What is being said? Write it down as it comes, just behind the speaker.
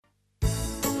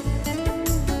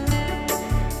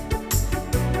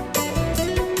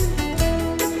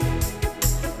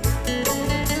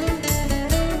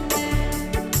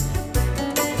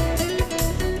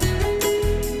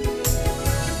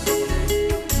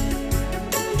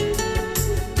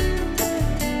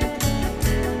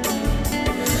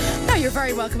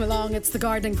very welcome along. It's the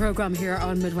gardening programme here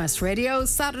on Midwest Radio.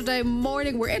 Saturday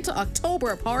morning, we're into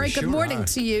October. Pari, good morning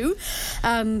to you.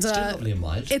 And still lovely and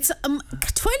mild. It's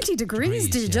 20 degrees.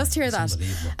 Did you just hear that?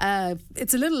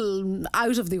 It's a little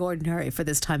out of the ordinary for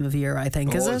this time of year, I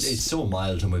think, is it? It's so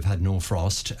mild, and we've had no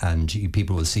frost, and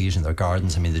people will see it in their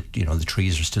gardens. I mean, the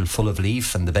trees are still full of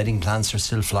leaf, and the bedding plants are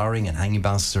still flowering, and hanging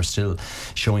baskets are still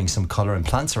showing some colour, and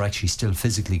plants are actually still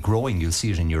physically growing. You'll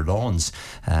see it in your lawns.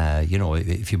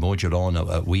 If you mowed your lawn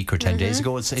a week or 10 days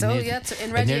ago, it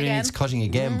nearly needs cutting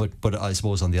again. But I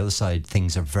suppose on the other side,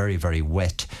 things are very, very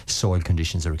wet. Soil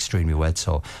conditions are extremely wet.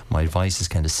 So my advice is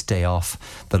kind of stay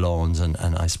off the lawns and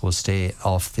I suppose stay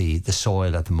off the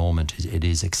soil at the moment. It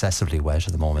is excessively wet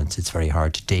at the moment. It's very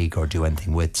hard to dig or do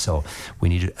anything with. So we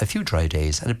need a few dry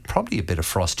days and probably a bit of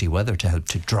frosty weather to help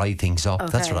to dry things up.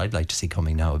 Okay. That's what I'd like to see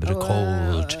coming now. A bit of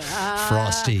cold,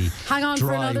 frosty, hang on dry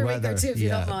for another weather. Week or two if you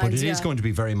don't mind. But it is going to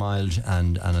be very mild,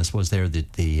 and I suppose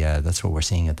that's what we're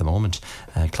seeing at the moment.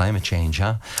 Climate change,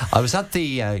 huh? I was at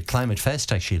the Climate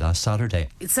Fest actually last Saturday.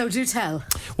 So do tell.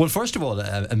 Well, first of all,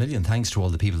 a million thanks to all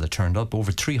the people that turned up.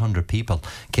 Over 300 people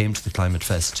came to the Climate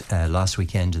Fest last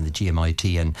weekend in the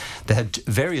GMIT, and they had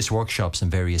various workshops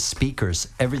and various speakers,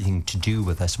 everything to do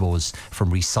with, I suppose,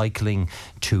 from recycling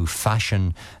to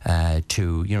fashion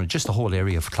to just the whole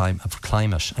area of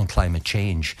climate and climate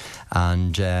change.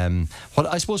 And what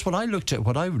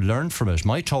I learned from it,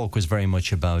 my talk was very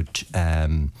much about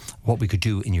what we could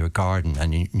do in your garden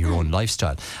and in your own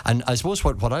lifestyle. And I suppose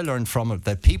what I learned from it,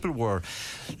 that people were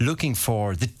looking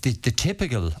for, the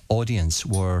typical audience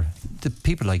were the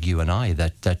people like you and I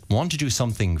that want to do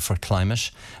something for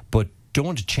climate, but don't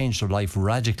want to change their life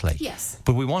radically. Yes.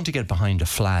 But we want to get behind a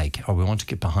flag, or we want to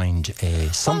get behind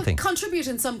something. Well, contribute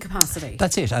in some capacity.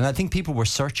 That's it. And I think people were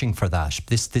searching for that.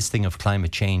 This thing of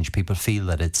climate change, people feel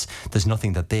that there's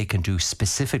nothing that they can do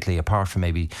specifically apart from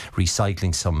maybe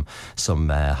recycling some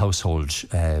household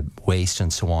waste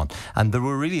and so on. And they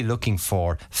were really looking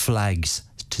for flags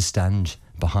to stand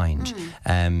behind.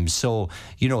 So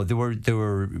they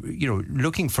were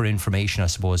looking for information, I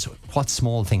suppose, what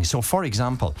small things. So for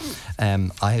example,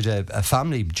 I had a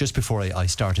family just before I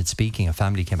started speaking. A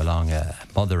family came along, a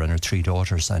mother and her 3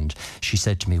 daughters, and she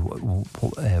said to me,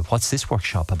 what's this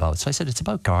workshop about? So I said, it's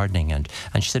about gardening. And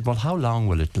she said, well, how long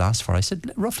will it last for? I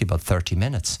said, roughly about 30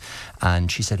 minutes.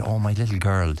 And she said, oh, my little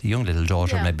girl, the young little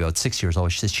daughter, maybe about 6 years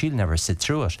old, she says she'll never sit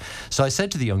through it. So I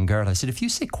said to the young girl, I said, if you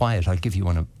sit quiet, I'll give you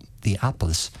one of the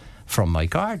apples from my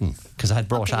garden, because I had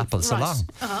brought apples along.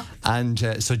 And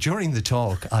so during the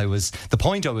talk, the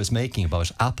point I was making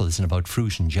about apples and about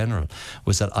fruit in general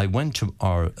was that I went to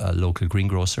our local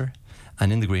greengrocer,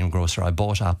 and in the greengrocer I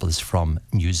bought apples from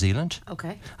New Zealand.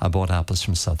 Okay. I bought apples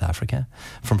from South Africa,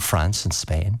 from France and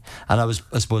Spain, and I was,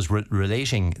 I suppose,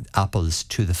 relating apples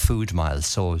to the food miles.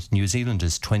 So New Zealand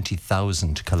is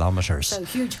 20,000 kilometres. So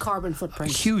huge carbon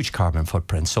footprint. Huge carbon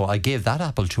footprint. So I gave that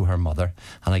apple to her mother,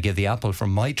 and I gave the apple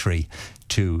from my tree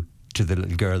to the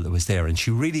little girl that was there, and she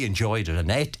really enjoyed it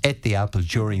and ate the apple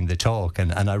during the talk,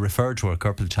 and I referred to her a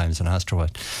couple of times and asked her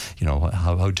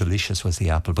how delicious was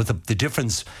the apple. But the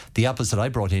difference, the apples that I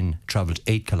brought in travelled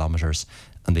 8 kilometres,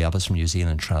 and the apples from New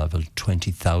Zealand travelled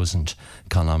 20,000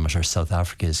 kilometres. South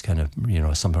Africa is kind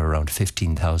of, somewhere around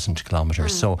 15,000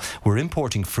 kilometres. So we're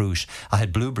importing fruit. I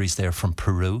had blueberries there from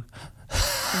Peru.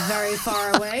 Very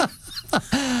far away.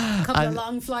 A couple of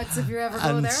long flights if you ever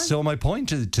go there. So my point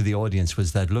to the audience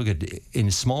was that, look, in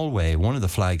a small way, one of the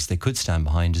flags they could stand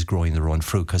behind is growing their own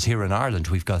fruit, because here in Ireland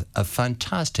we've got a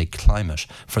fantastic climate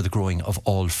for the growing of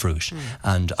all fruit.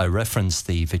 And I referenced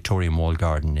the Victorian Wall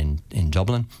Garden in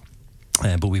Dublin.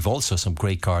 But we've also some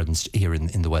great gardens here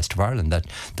in the west of Ireland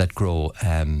that grow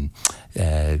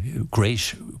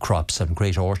great crops and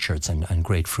great orchards and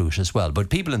great fruit as well. But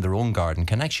people in their own garden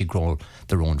can actually grow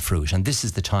their own fruit. And this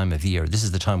is the time of year. This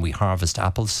is the time we harvest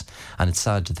apples. And it's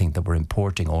sad to think that we're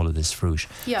importing all of this fruit.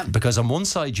 Yeah. Because on one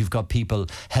side, you've got people,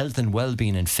 health and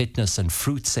well-being and fitness and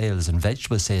fruit sales and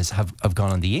vegetable sales have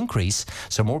gone on the increase.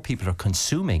 So more people are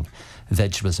consuming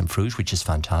vegetables and fruit, which is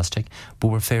fantastic, but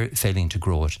we're failing to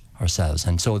grow it ourselves.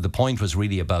 And so the point was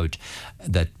really about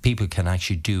that people can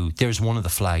actually there's one of the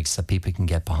flags that people can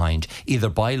get behind, either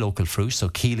buy local fruit, so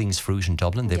Keeling's Fruit in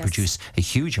Dublin, they produce a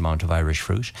huge amount of Irish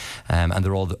fruit, and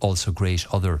they're also great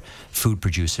other food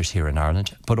producers here in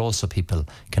Ireland, but also people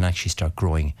can actually start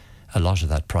growing a lot of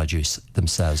that produce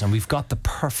themselves, and we've got the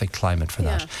perfect climate for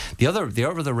that. The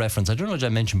other reference, I don't know, did I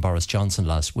mention Boris Johnson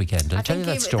last weekend? Did I tell you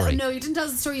that story? No, you didn't tell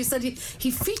the story. You said he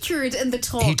featured in the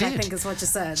talk. He did. I think is what you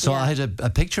said. So I had a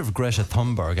picture of Greta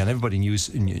Thunberg, and everybody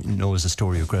knows the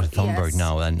story of Greta Thunberg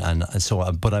now, and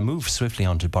so but I moved swiftly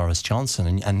on to Boris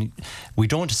Johnson, and we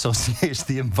don't associate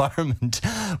the environment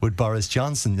with Boris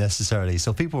Johnson necessarily.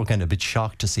 So people were kind of a bit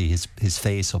shocked to see his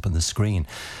face up on the screen,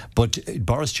 but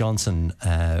Boris Johnson,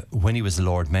 when he was the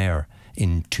Lord Mayor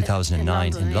in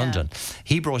 2009 in London,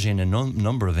 he brought in a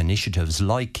number of initiatives,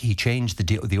 like he changed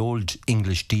the old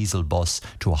English diesel bus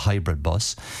to a hybrid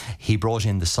bus. He brought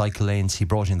in the cycle lanes. He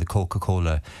brought in the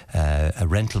Coca-Cola a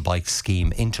rental bike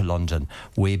scheme into London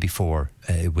way before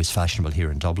it was fashionable here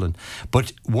in Dublin.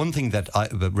 But one thing that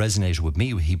resonated with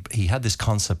me, he had this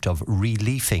concept of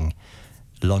reliefing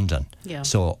London.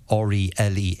 So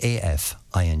RELEAFING,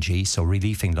 so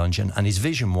reliefing London. And his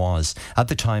vision was, at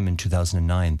the time in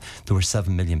 2009, there were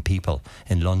 7 million people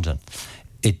in London.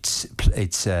 It's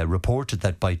reported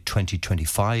that by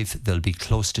 2025 there'll be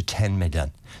close to 10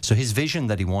 million. So his vision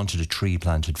that he wanted a tree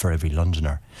planted for every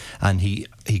Londoner, and he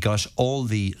got all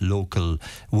the local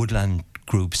woodland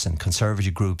groups and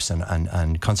conservative groups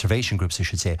and conservation groups, I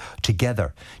should say,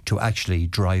 together to actually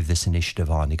drive this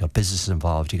initiative on. He got businesses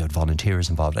involved, he got volunteers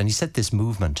involved, and he set this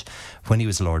movement when he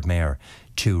was Lord Mayor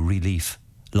to relief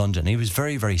London. He was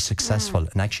very, very successful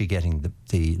in actually getting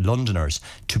the Londoners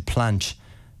to plant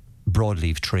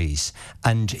broadleaf trees,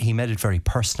 and he made it very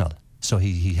personal. So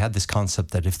he had this concept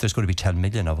that if there's going to be 10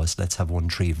 million of us, let's have one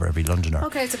tree for every Londoner.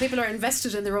 Okay, so people are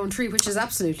invested in their own tree, which is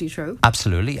absolutely true.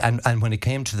 Absolutely. And when it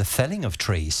came to the felling of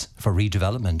trees for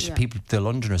redevelopment, the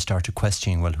Londoners started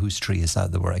questioning, well, whose tree is that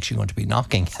we're actually going to be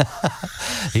knocking?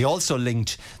 He also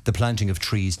linked the planting of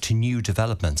trees to new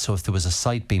development. So if there was a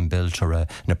site being built or an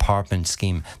apartment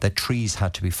scheme, that trees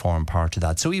had to be formed part of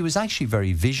that. So he was actually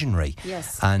very visionary.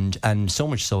 Yes. And so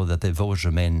much so that they voted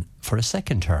him in for a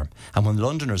second term. And when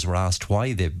Londoners were asked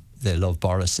why they love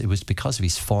Boris, it was because of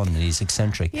his fun and he's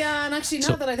eccentric. Yeah, and actually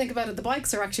now that I think about it, the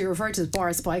bikes are actually referred to as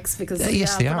Boris bikes because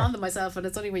yes, I've been on them myself, and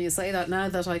it's only when you say that now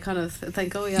that I kind of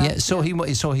think, oh yeah. He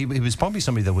was probably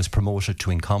somebody that was promoted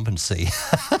to incompetency.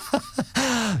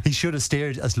 He should have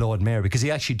stayed as Lord Mayor because he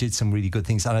actually did some really good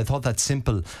things, and I thought that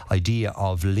simple idea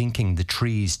of linking the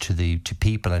trees to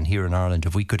people, and here in Ireland,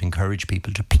 if we could encourage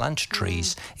people to plant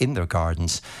trees in their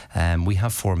gardens, we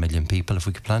have 4 million people. If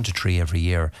we could plant a tree every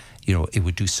year, it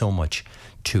would do so much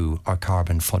to our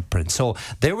carbon footprint. So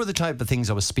they were the type of things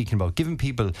I was speaking about, giving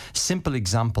people simple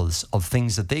examples of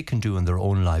things that they can do in their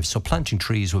own lives. So planting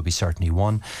trees would be certainly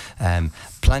one.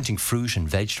 Planting fruit and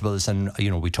vegetables, and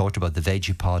we talked about the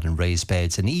veggie pod and raised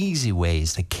beds and easy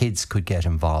ways that kids could get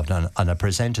involved. And I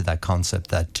presented that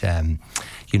concept that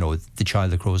the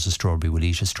child that grows a strawberry will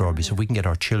eat a strawberry. So we can get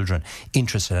our children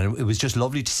interested. And it was just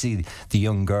lovely to see the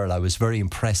young girl. I was very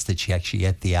impressed that she actually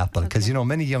ate the apple because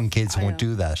many young kids won't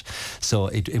do that.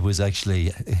 So it was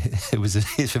actually it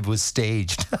was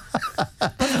staged.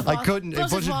 I couldn't,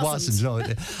 but it wasn't.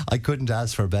 No, I couldn't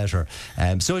ask for better.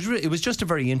 So it was just a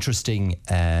very interesting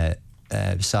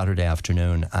Saturday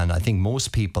afternoon, and I think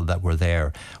most people that were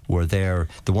there.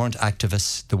 They weren't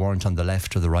activists. They weren't on the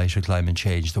left or the right of climate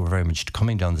change. They were very much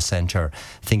coming down the centre,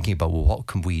 thinking about, well, what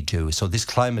can we do? So this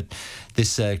climate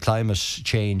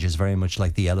change is very much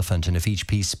like the elephant, and if each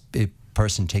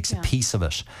person takes a piece of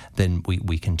it, then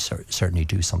we can certainly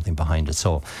do something behind it.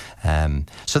 So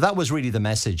that was really the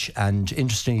message. And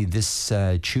interestingly, this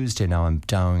Tuesday now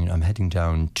I'm heading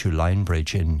down to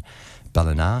Lionbridge in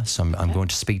Ballina. So I'm going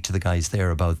to speak to the guys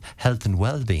there about health and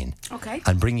well-being. Okay.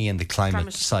 And bringing in the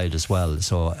climate side as well.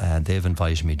 So they've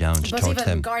invited me down to talk to them. But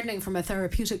even gardening from a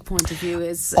therapeutic point of view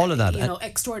is all of that,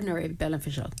 extraordinarily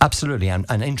beneficial. Absolutely. And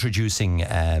introducing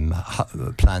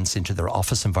plants into their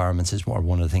office environments is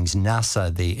one of the things.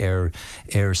 NASA, the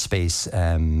aerospace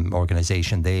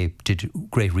organisation, they did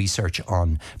great research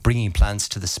on bringing plants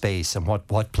to the space and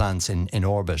what plants in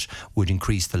orbit would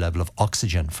increase the level of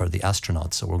oxygen for the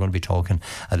astronauts. So we're going to be talking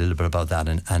a little bit about that,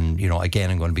 and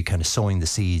again I'm going to be kind of sowing the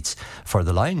seeds for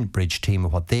the Lionbridge team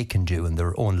of what they can do in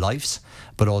their own lives,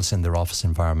 but also in their office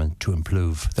environment to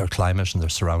improve their climate and their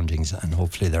surroundings and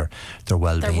hopefully their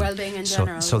well-being. Their well-being in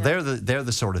general. So they're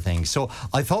the sort of things. So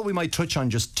I thought we might touch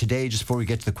on just today, just before we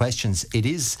get to the questions, it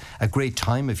is a great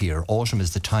time of year. Autumn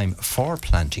is the time for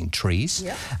planting trees,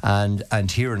 and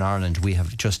here in Ireland we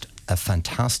have just a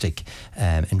fantastic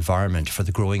environment for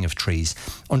the growing of trees.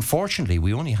 Unfortunately,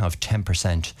 we only have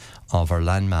 10% of our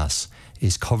landmass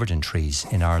is covered in trees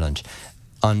in Ireland.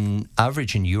 On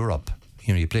average in Europe,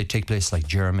 You take places like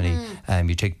Germany,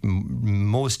 you take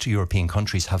most European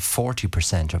countries have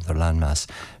 40% of their landmass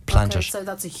planted. Okay, so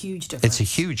that's a huge difference.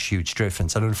 It's a huge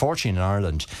difference. And unfortunately in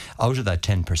Ireland, out of that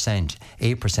 10%,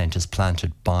 8% is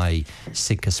planted by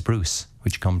Sitka spruce,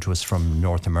 which come to us from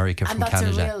North America, from Canada.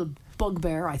 And that's a real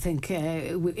bugbear, I think,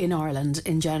 in Ireland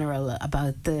in general,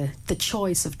 about the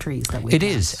choice of trees that we It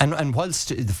is, and whilst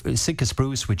the Sitka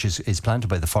spruce, which is planted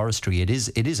by the forestry, it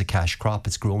is a cash crop.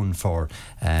 It's grown for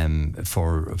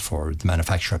the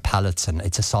manufacture of pallets, and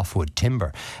it's a softwood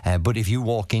timber. But if you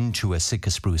walk into a Sitka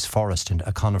spruce forest and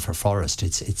a conifer forest,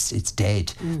 it's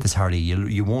dead. There's hardly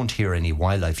you won't hear any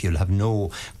wildlife. You'll have no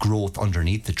growth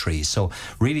underneath the trees. So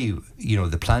really,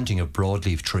 the planting of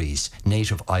broadleaf trees,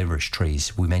 native Irish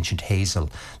trees. We mentioned hazel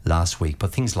last week,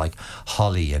 but things like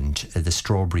holly and the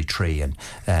strawberry tree and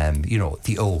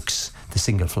the oaks, the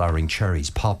single flowering cherries,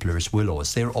 poplars,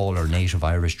 willows, they're all our native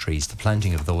Irish trees. The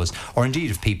planting of those, or indeed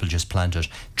if people just planted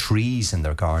trees in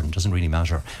their garden, doesn't really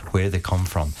matter where they come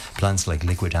from. Plants like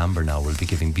liquid amber now will be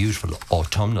giving beautiful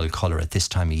autumnal colour at this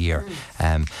time of year.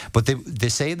 But they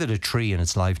say that a tree in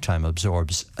its lifetime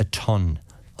absorbs a tonne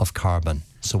of carbon.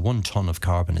 So 1 tonne of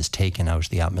carbon is taken out of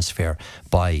the atmosphere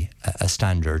by a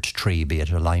standard tree, be it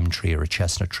a lime tree or a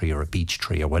chestnut tree or a beech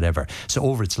tree or whatever. So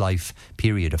over its life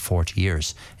period of 40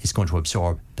 years, it's going to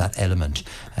absorb that element.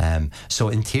 So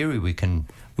in theory, we can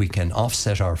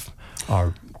offset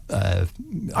our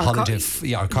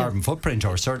carbon footprint,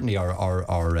 or certainly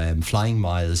our flying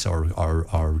miles or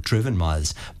our driven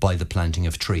miles, by the planting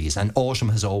of trees. And autumn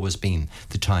has always been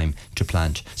the time to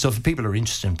plant. So if people are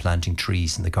interested in planting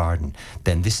trees in the garden,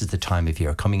 then this is the time of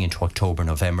year, coming into October,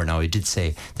 November. Now, I did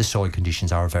say the soil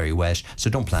conditions are very wet, so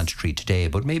don't plant a tree today,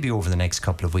 but maybe over the next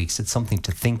couple of weeks, it's something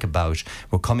to think about.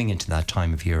 We're coming into that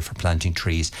time of year for planting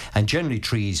trees. And generally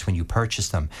trees, when you purchase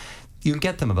them, you'll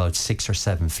get them about 6 or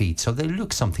 7 feet, so they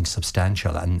look something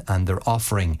substantial, and they're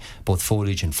offering both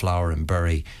foliage and flower and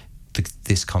berry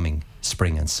this coming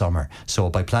spring and summer. So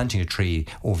by planting a tree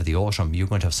over the autumn, you're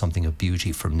going to have something of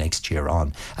beauty from next year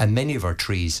on. And many of our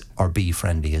trees are bee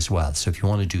friendly as well. So if you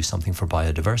want to do something for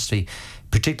biodiversity,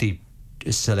 particularly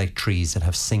select trees that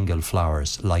have single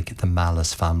flowers, like the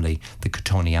Malus family, the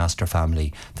Cotoneaster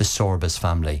family, the Sorbus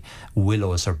family.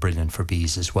 Willows are brilliant for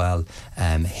bees as well.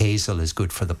 Hazel is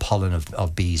good for the pollen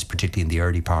of bees, particularly in the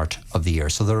early part of the year.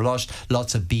 So there are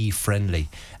lots of bee-friendly.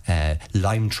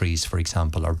 Lime trees, for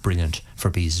example, are brilliant for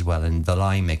bees as well, and the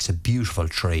lime makes a beautiful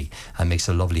tree and makes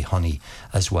a lovely honey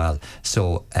as well.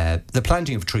 So the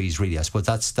planting of trees, really, I suppose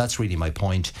that's really my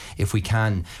point. If we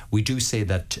can, we do say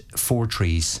that 4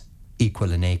 trees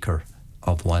equal an acre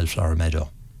of wildflower meadow.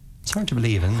 It's hard to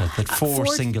believe, isn't it, that 4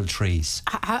 single trees.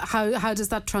 How does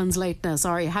that translate now?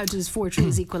 Sorry, how does 4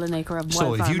 trees equal an acre of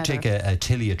wildflower meadow? So if you take a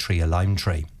tilia tree, a lime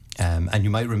tree, and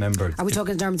you might remember... Are we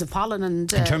talking in terms of pollen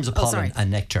and... in terms of pollen and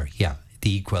nectar, yeah.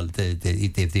 The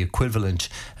equivalent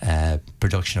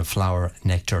production of flower,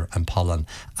 nectar and pollen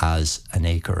as an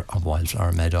acre of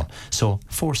wildflower meadow. So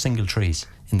 4 single trees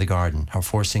in the garden, or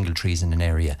 4 single trees in an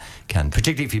area can,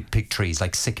 particularly if you pick trees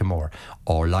like sycamore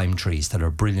or lime trees that are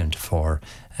brilliant for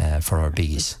our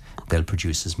bees. They'll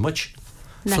produce as much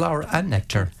flower and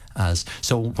nectar as.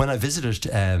 So when I visited,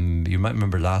 you might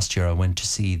remember last year I went to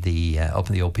see up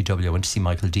in the OPW, I went to see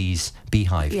Michael Dee's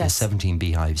beehive. Yes. 17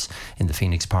 beehives in the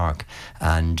Phoenix Park,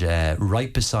 and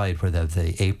right beside where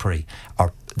the apiary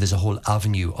are, there's a whole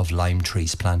avenue of lime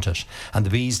trees planted, and the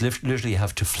bees literally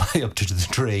have to fly up to the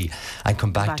tree and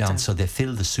come back down. So they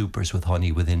fill the supers with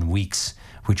honey within weeks,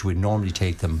 which would normally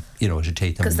take them,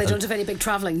 because they don't have any big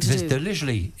travelling to do. They're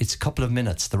literally, it's a couple of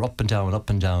minutes. They're up and down, up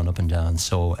and down, up and down.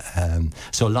 So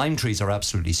lime trees are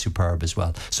absolutely superb as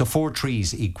well. So 4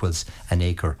 trees equals an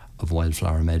acre of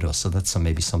wildflower meadow. So that's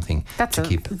maybe something to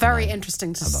keep. That's a very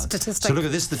interesting statistic. So look,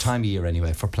 this is the time of year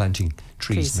anyway for planting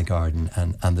trees in the garden,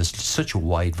 and there's such a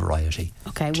wide variety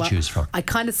to choose from. I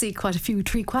kind of see quite a few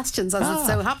tree questions as it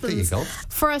so happens. There you go.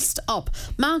 First up,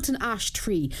 mountain ash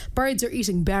tree. Birds are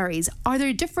eating berries. Are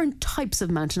there different types of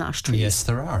mountain ash trees? Yes,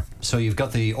 there are. So you've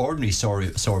got the ordinary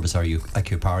Sorbus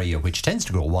acuparia, which tends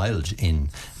to grow wild in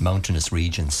mountainous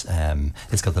regions.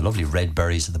 It's got the lovely red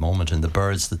berries at the moment, and the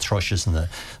birds, the thrushes and the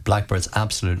blackbirds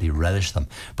absolutely relish them.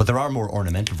 But there are more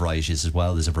ornamental varieties as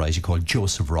well. There's a variety called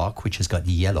Joseph Rock, which has got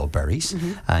yellow berries.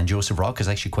 And Joseph Rock is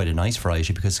actually quite a nice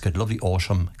variety because it's got lovely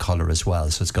autumn colour as well.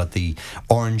 So it's got the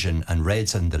orange and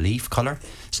reds and the leaf colour.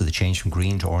 So they change from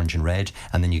green to orange and red.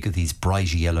 And then you get these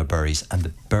bright yellow berries. And the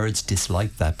birds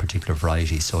dislike that particular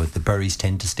variety. So the berries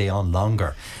tend to stay on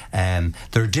longer. There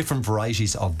are different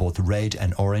varieties of both red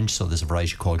and orange. So there's a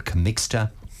variety called Comixta.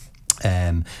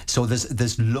 So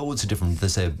there's loads of different.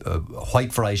 There's a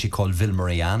white variety called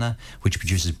Vilmariana, which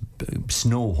produces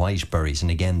snow white berries,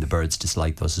 and again the birds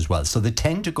dislike those as well. So they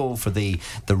tend to go for the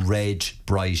red,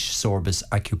 bright Sorbus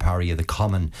acuparia, the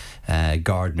common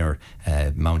gardener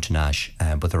mountain ash.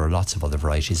 But there are lots of other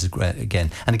varieties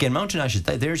again. And again, mountain ash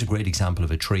there's a great example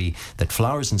of a tree that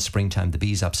flowers in springtime. The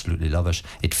bees absolutely love it.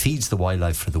 It feeds the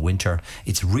wildlife for the winter.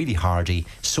 It's really hardy,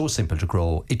 so simple to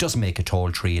grow. It doesn't make a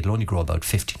tall tree. It'll only grow about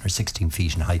 15 or 16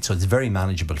 feet in height, so it's very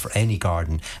manageable for any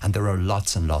garden, and there are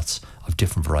lots and lots of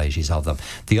different varieties of them.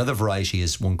 The other variety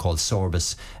is one called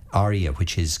Sorbus aria,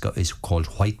 which is called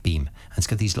white beam, and it's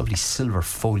got these lovely silver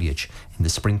foliage in the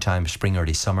springtime, spring,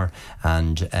 early summer,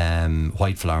 and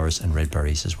white flowers and red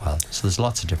berries as well. So there's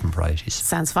lots of different varieties.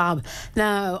 Sounds fab.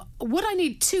 Now, would I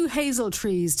need 2 hazel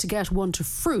trees to get one to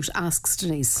fruit, asks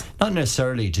Denise. Not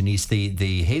necessarily, Denise.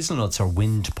 The hazelnuts are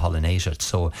wind pollinated,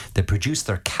 so they produce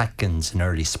their catkins in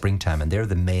early springtime, and they're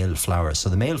the male flowers. So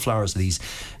the male flowers are these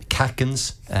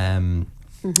catkins,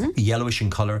 yellowish in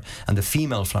colour, and the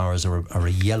female flowers are a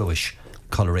yellowish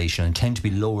coloration and tend to be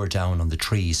lower down on the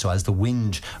tree. So as the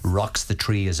wind rocks the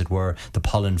tree, as it were, the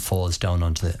pollen falls down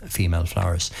onto the female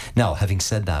flowers. Now, having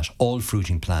said that, all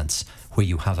fruiting plants where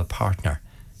you have a partner,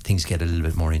 things get a little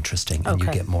bit more interesting and you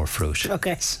get more fruit.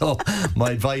 Okay. So my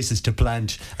advice is to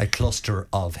plant a cluster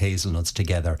of hazelnuts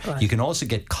together. Right. You can also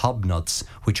get cob nuts,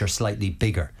 which are slightly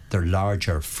bigger. They're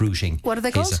larger fruiting. What are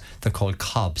they called? They're called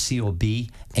cob,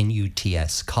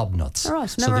 COBNUTS, cob nuts. All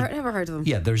right, never heard of them.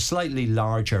 Yeah, they're slightly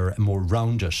larger, more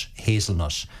rounded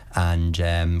hazelnut, and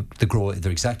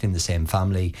they're exactly in the same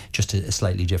family, just a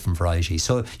slightly different variety.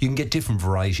 So you can get different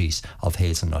varieties of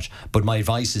hazelnut. But my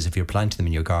advice is, if you're planting them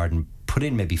in your garden, put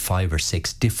in maybe 5 or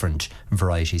 6 different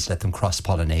varieties, let them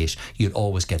cross-pollinate. You'll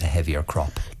always get a heavier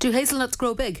crop. Do hazelnuts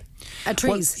grow big?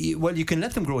 Trees? Well, you can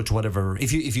let them grow to whatever.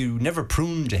 If you never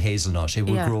pruned a hazelnut, it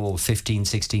will grow 15,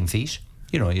 16 feet.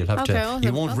 You know, you'll have to.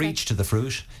 You won't reach to the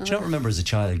fruit. Do you not remember as a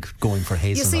child going for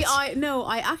hazelnuts? You see,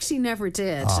 I actually never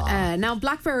did. Now,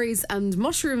 blackberries and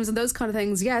mushrooms and those kind of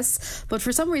things, yes. But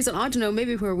for some reason, I don't know,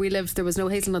 maybe where we lived there was no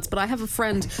hazelnuts. But I have a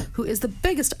friend who is the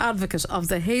biggest advocate of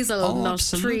the hazelnut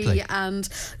tree and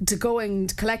to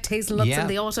collect hazelnuts in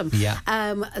the autumn. Yeah.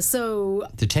 So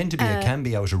they tend to be can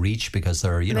be out of reach because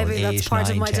they're maybe 8, that's part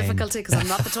 9, of my 10. difficulty, because I'm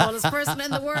not the tallest person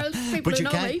in the world. People who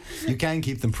know me. You can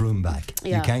keep them pruned back.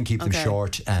 Yeah. You can keep them short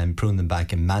and prune them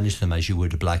back and manage them as you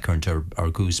would a blackcurrant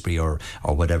or gooseberry or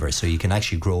whatever. So you can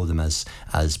actually grow them as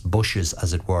bushes,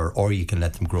 as it were, or you can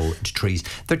let them grow into trees.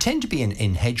 They tend to be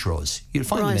in hedgerows. You'll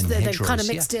find them in hedgerows. They're kind of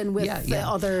mixed in with the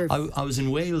other. I was in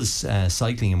Wales,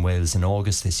 cycling in Wales in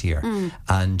August this year,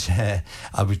 and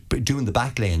I was doing the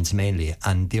back lanes mainly,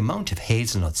 and the amount of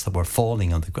hazelnuts that were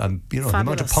falling on the ground, the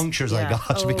amount of punctures I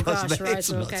got because of the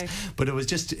hazelnuts. Okay. But it was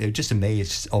just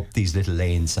amazed up these little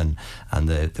lanes and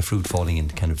the fruit falling in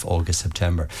kind of August,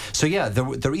 September. So yeah,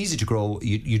 they're easy to grow.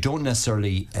 You don't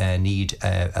necessarily need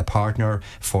a partner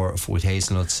with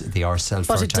hazelnuts. They are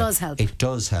self-fertile. But it does help. It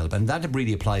does help, and that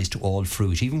really applies to all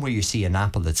fruit. Even where you see an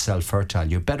apple that's self-fertile,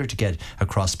 you're better to get a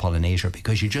cross-pollinator,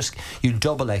 because you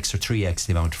double X or 3X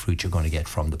the amount of fruit you're going to get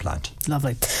from the plant.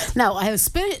 Lovely. Now I have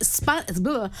spinach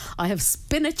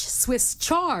Swiss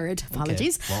chard,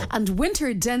 apologies, and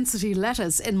winter density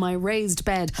lettuce in my raised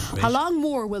bed. How long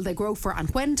more will they grow for, and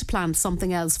when to plant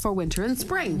something else for winter and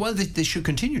spring? Well, they should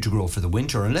continue to grow for the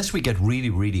winter unless we get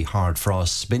really, really hard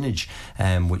frost. Spinach,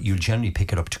 you'll generally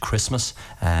pick it up to Christmas.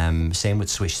 Same with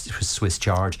Swiss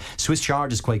chard. Swiss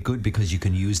chard is quite good because you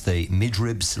can use the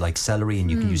midribs like celery,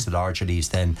 and you can use the larger leaves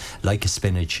then like a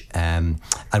spinach. And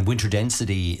winter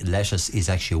density lettuce is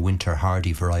actually a winter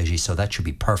hardy variety, so that should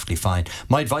be perfectly fine.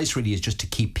 My advice really is just to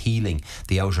keep peeling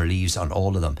the outer leaves on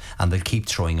all of them, and they'll keep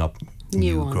throwing up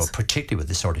new growth, particularly with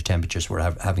the sort of temperatures we're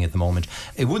having at the moment.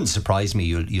 It wouldn't surprise me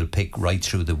you'll pick right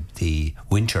through the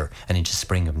winter and into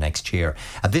spring of next year.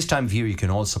 At this time of year, you can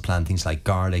also plant things like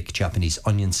garlic. Japanese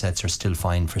onion sets are still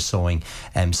fine for sowing.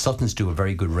 Suttons do a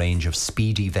very good range of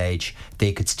speedy veg.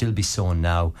 They could still be sown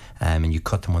now, and you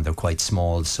cut them when they're quite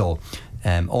small. So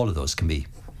all of those can be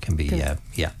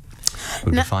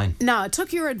would be fine. Now, I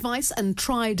took your advice and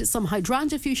tried some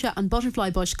hydrangea fuchsia and butterfly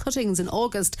bush cuttings in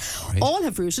August. Right. All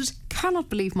have rooted. Cannot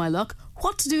believe my luck.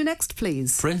 what to do next,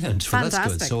 please. Brilliant. Well,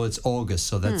 that's good. So it's August,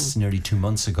 so that's nearly 2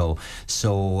 months ago.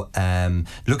 So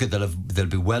look at they'll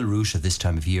be well rooted this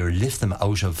time of year. Lift them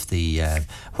out of the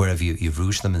wherever you've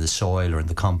rooted them in the soil or in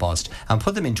the compost, and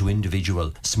put them into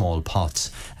individual small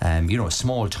pots.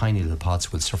 Small tiny little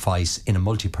pots will suffice in a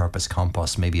multi-purpose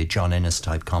compost, maybe a John Ennis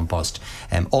type compost.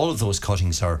 All of those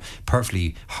cuttings are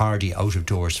perfectly hardy out of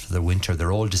doors for the winter.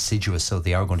 They're all deciduous, so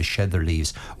they are going to shed their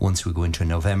leaves once we go into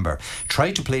November.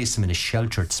 Try to place them in a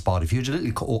sheltered spot. If you had a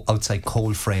little outside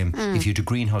cold frame, if you had a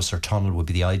greenhouse or tunnel, would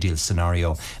be the ideal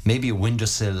scenario. Maybe a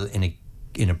windowsill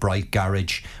in a bright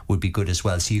garage would be good as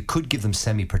well. So you could give them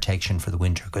semi-protection for the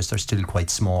winter because they're still quite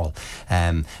small.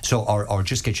 Or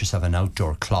just get yourself an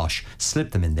outdoor cloche,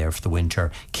 slip them in there for the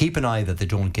winter. Keep an eye that they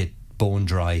don't get bone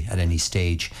dry at any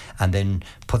stage, and then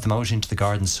put them out into the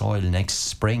garden soil next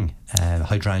spring.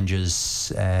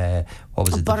 Hydrangeas, what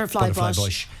was it? Butterfly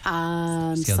bush.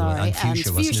 And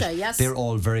fuchsia, yes. They're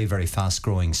all very, very fast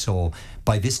growing. So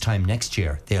by this time next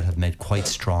year, they'll have made quite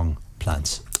strong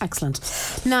plants. Excellent.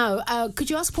 Now, could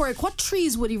you ask Pádraig, what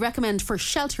trees would he recommend for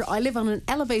shelter? I live on an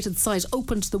elevated site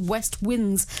open to the west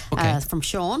winds. From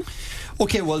Sean.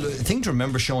 Okay, well, the thing to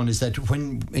remember, Sean, is that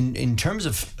when in terms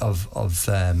of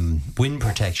wind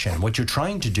protection, what you're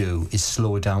trying to do is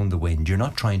slow down the wind. You're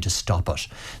not trying to stop it.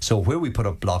 So where we put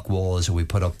up block walls or we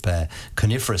put up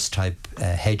coniferous type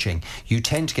hedging, you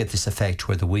tend to get this effect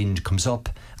where the wind comes up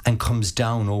and comes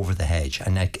down over the hedge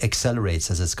and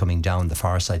accelerates as it's coming down the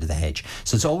far side of the hedge.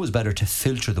 So it's always better to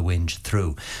filter the wind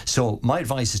through. So my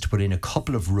advice is to put in a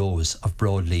couple of rows of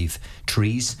broadleaf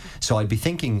trees. So I'd be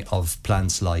thinking of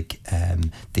plants like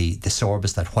the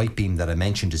sorbus, that white beam that I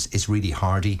mentioned is really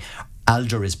hardy.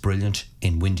 Alder is brilliant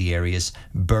in windy areas.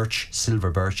 Birch, silver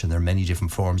birch, and there are many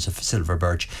different forms of silver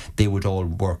birch. They would all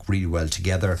work really well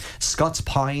together. Scots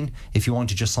pine, if you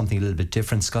wanted just something a little bit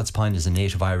different. Scots pine is a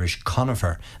native Irish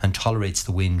conifer and tolerates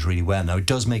the wind really well. Now, it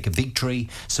does make a big tree,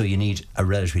 so you need a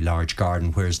relatively large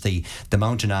garden, whereas the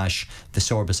mountain ash, the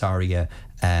sorbus aria,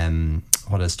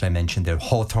 what else did I mention there?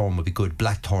 Hawthorn would be good,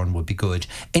 blackthorn would be good.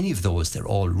 Any of those, they're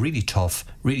all really tough,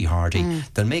 really hardy.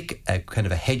 They'll make a kind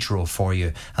of a hedgerow for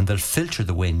you, and they'll filter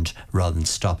the wind rather than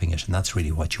stopping it, and that's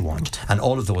really what you want. And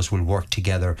all of those will work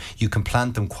together. You can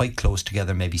plant them quite close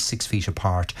together, maybe 6 feet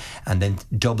apart, and then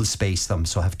double space them,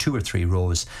 so have 2 or 3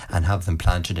 rows and have them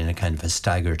planted in a kind of a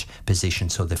staggered position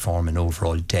so they form an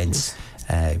overall dense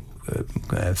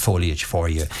foliage for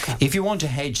you. Okay. If you want a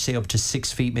hedge, say up to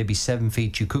 6 feet, maybe 7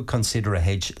 feet, you could consider a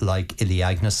hedge like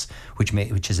Iliagnus,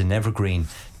 which is an evergreen,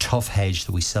 tough hedge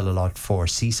that we sell a lot for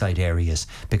seaside areas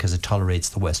because it tolerates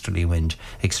the westerly wind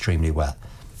extremely well.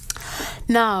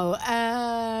 Now,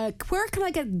 where can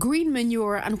I get green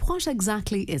manure, and what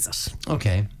exactly is it?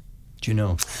 Okay, do you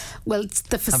know? Well, it's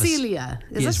the Phacelia.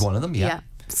 Is one of them, yeah.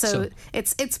 So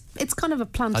it's kind of a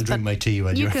plant. I'll drink my tea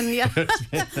when you can. Yeah.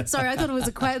 Sorry, I thought it was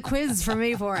a quiz for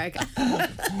me, Pádraig.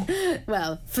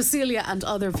 Well, Phacelia and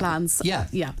other plants.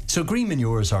 Yeah. So green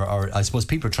manures are I suppose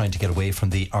people are trying to get away from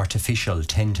the artificial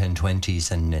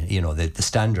 10-10-20s and the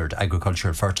standard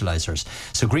agricultural fertilizers.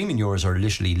 So green manures are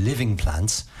literally living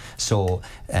plants. So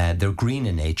they're green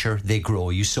in nature. They grow.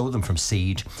 You sow them from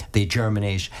seed. They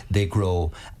germinate. They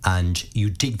grow, and you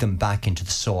dig them back into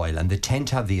the soil. And they tend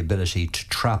to have the ability to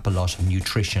trap a lot of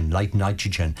nutrition, like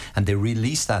nitrogen, and they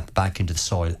release that back into the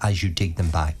soil as you dig them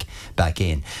back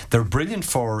in. They're brilliant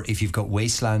for if you've got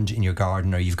wasteland in your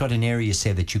garden, or you've got an area,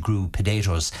 say, that you grew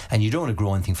potatoes and you don't want to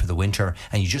grow anything for the winter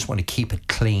and you just want to keep it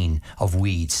clean of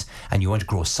weeds and you want to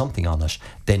grow something on it,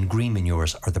 then green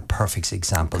manures are the perfect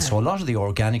example. So a lot of the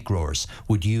organic growers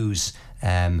would use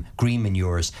green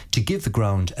manures to give the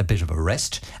ground a bit of a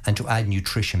rest and to add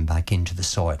nutrition back into the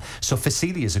soil. So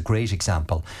Phacelia is a great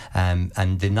example, and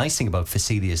the nice thing about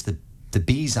Phacelia is that the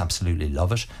bees absolutely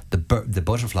love it. The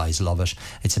butterflies love it.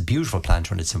 It's a beautiful plant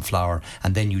when it's in flower,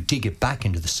 and then you dig it back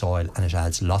into the soil and it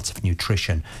adds lots of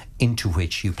nutrition into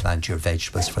which you plant your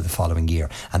vegetables for the following year.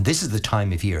 And this is the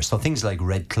time of year. So things like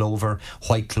red clover,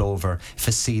 white clover,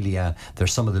 Phacelia,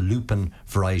 there's some of the lupin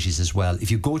varieties as well.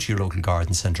 If you go to your local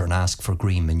garden centre and ask for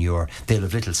green manure, they'll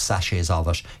have little sachets of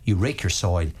it. You rake your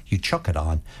soil, you chuck it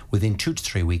on. Within 2 to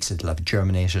 3 weeks it'll have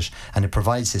germinated, and it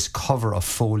provides this cover of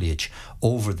foliage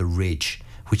over the ridge,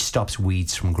 which stops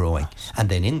weeds from growing. And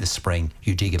then in the spring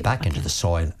you dig it back into the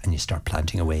soil and you start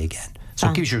planting away again. So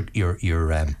it gives your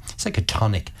it's like a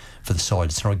tonic for the soil.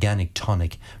 It's an organic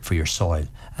tonic for your soil.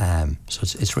 So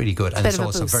it's really good, and it's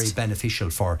also very beneficial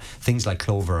for things like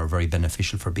clover. Are very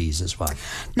beneficial for bees as well.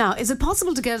 Now, is it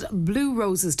possible to get blue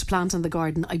roses to plant in the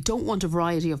garden? I don't want a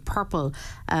variety of purple,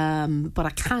 but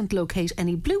I can't locate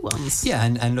any blue ones. Yeah,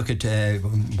 and look at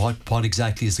what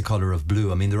exactly is the colour of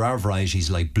blue. I mean, there are varieties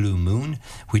like Blue Moon,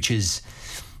 which is,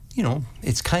 you know,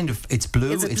 it's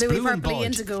blue. Is it it's bluey, blue in purpley, bud.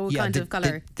 indigo kind of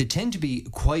colour? They tend to be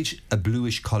quite a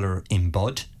bluish colour in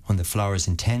bud when the flower is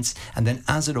intense, and then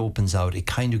as it opens out, it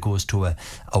kind of goes to a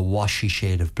washy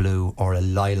shade of blue or a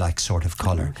lilac sort of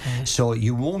colour. Okay. So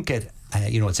you won't get,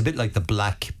 it's a bit like the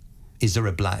black. Is there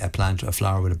a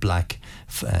flower with a black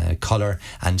colour?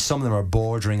 And some of them are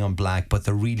bordering on black, but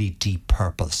they're really deep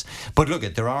purples. But look,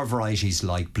 there are varieties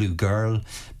like Blue Girl,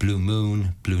 Blue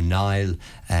Moon, Blue Nile.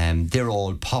 They're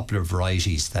all popular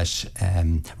varieties.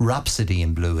 That Rhapsody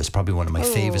in Blue is probably one of my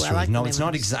favourites. Like no, it's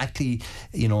not exactly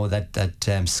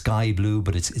that sky blue,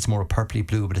 but it's more a purpley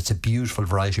blue. But it's a beautiful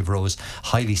variety of rose,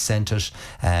 highly scented.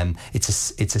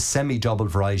 It's a semi-double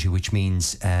variety, which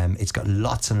means it's got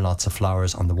lots and lots of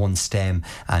flowers on the one stem,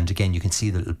 and again you can see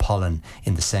the little pollen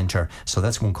in the centre. So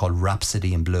that's one called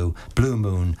Rhapsody in Blue, Blue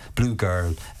Moon, Blue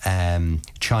Girl,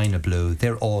 China Blue.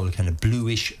 They're all kind of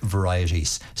bluish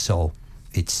varieties. So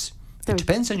it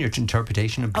depends on your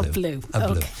interpretation of blue.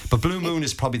 Okay. But Blue Moon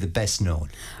is probably the best known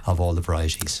of all the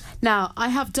varieties. Now, I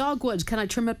have dogwood. Can I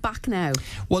trim it back now?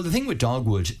 Well, the thing with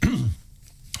dogwood,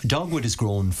 dogwood is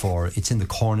grown it's in the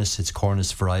Cornus, it's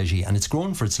Cornus variety, and it's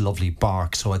grown for its lovely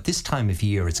bark. So at this time of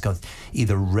year, it's got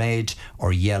either red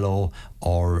or yellow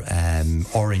or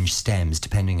orange stems,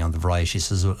 depending on the variety.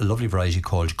 So there's a lovely variety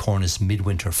called Cornus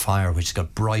Midwinter Fire, which has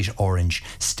got bright orange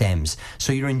stems.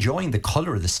 So you're enjoying the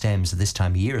colour of the stems at this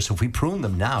time of year. So if we prune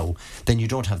them now, then you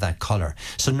don't have that colour.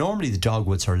 So normally the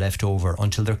dogwoods are left over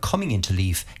until they're coming into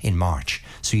leaf in March.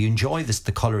 So you enjoy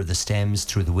the colour of the stems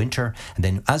through the winter, and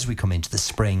then as we come into the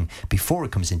spring, before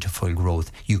it comes into full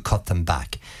growth, you cut them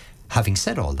back. Having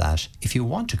said all that, if you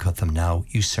want to cut them now,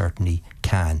 you certainly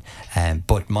can.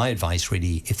 But my advice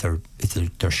really, if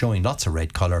they're showing lots of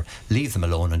red colour, leave them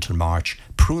alone until March.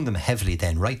 Prune them heavily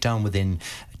then, right down within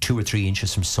 2 or 3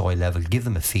 inches from soil level. Give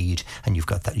them a feed, and you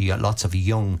got lots of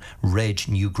young red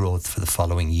new growth for the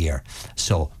following year.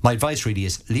 So my advice really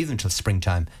is leave them till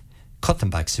springtime, cut them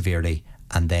back severely,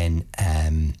 and then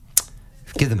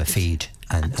give them a feed.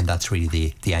 And that's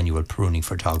really the annual pruning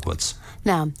for dogwoods.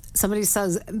 Now, somebody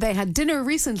says they had dinner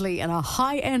recently in a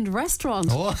high-end restaurant.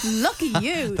 Oh. Lucky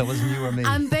you. That wasn't you or me.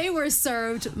 And they were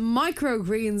served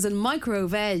microgreens and micro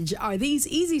veg. Are these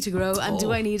easy to grow, and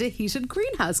do I need a heated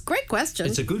greenhouse? Great question.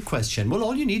 It's a good question. Well,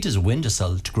 all you need is a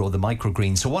windowsill to grow the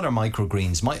microgreens. So what are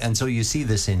microgreens? And so you see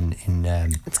this in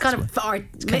it's kind of art,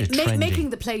 making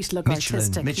the plate look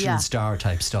artistic. Michelin star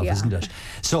type stuff, isn't it?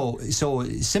 So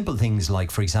simple things like,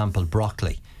 for example, broccoli.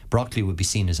 Broccoli would be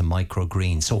seen as a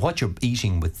microgreen. So what you're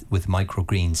eating with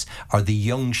microgreens are the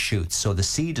young shoots. So the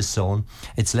seed is sown,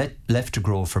 it's left to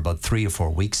grow for about 3 or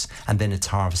 4 weeks, and then it's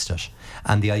harvested.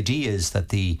 And the idea is that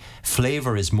the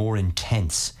flavour is more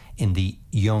intense in the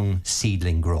young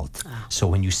seedling growth. So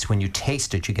when you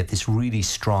taste it, you get this really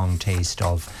strong taste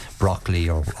of broccoli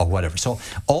or whatever. So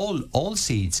all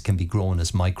seeds can be grown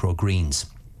as microgreens.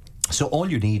 So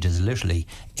all you need is literally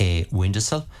a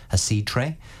windowsill, a seed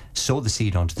tray. Sow the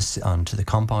seed onto the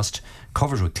compost,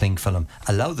 cover it with cling film,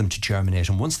 allow them to germinate,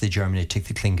 and once they germinate, take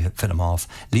the cling film off,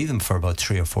 leave them for about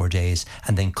 3 or 4 days,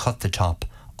 and then cut the top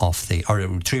off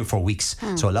or 3 or 4 weeks.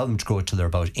 So allow them to grow till they're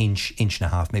about inch and a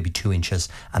half, maybe 2 inches,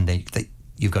 and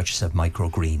you've got yourself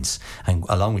microgreens. And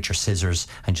along with your scissors,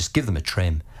 and just give them a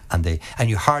trim. And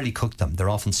you hardly cook them. They're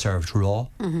often served raw,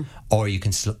 or you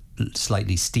can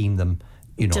slightly steam them.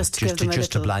 Just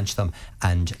to blanch them,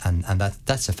 and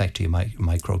that's effectively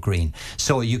microgreen.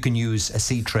 So you can use a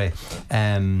seed tray.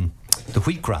 The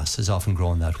wheatgrass is often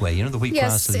grown that way. The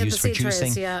wheatgrass is used for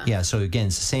juicing. Trays, so again,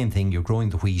 it's the same thing. You're growing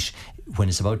the wheat when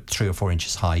it's about 3 or 4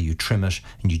 inches high. You trim it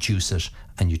and you juice it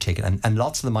and you take it. And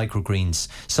lots of the microgreens,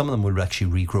 some of them will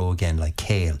actually regrow again, like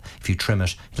kale. If you trim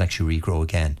it, it'll actually regrow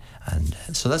again. And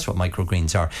so that's what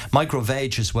microgreens are. Micro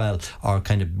veg as well are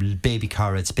kind of baby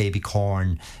carrots, baby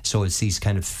corn. So it's these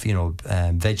kind of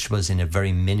vegetables in a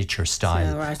very miniature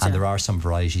style. And there are some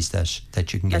varieties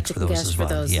that you can get for those as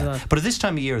well. But at this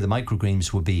time of year, the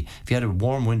microgreens would be, if you had a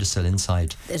warm windowsill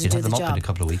inside, you'd have them up in a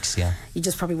couple of weeks. You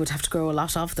just probably would have to grow a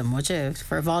lot of them, would you,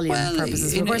 for volume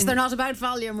purposes? Of course, they're not about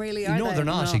volume, really, are they? No, they're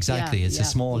not exactly. It's a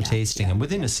small tasting, and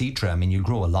within a seed tray, I mean, you'll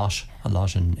grow a lot a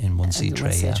lot in one seed tray.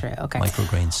 Okay.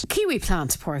 Microgreens. Kiwi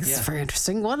plant, of course, is a very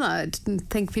interesting one. I didn't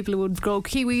think people would grow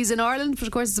kiwis in Ireland, but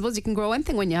of course I suppose you can grow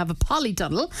anything when you have a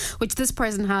polytunnel, which this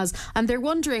person has, and they're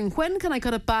wondering, when can I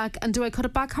cut it back, and do I cut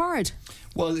it back hard?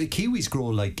 Well, the kiwis grow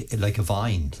like a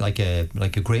vine, like a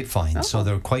grapevine. Oh. So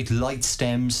they're quite light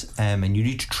stems, and you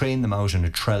need to train them out in a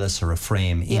trellis or a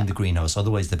frame in the greenhouse.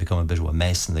 Otherwise, they become a bit of a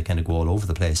mess and they kind of go all over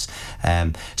the place.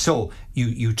 So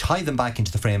you tie them back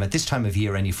into the frame. At this time of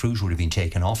year, any fruit would have been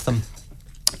taken off them.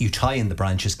 You tie in the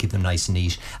branches, keep them nice and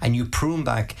neat, and you prune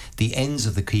back the ends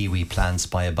of the kiwi plants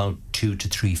by about 2 to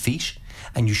 3 feet.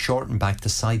 And you shorten back the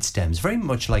side stems, very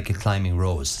much like a climbing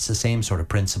rose. It's the same sort of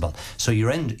principle. So you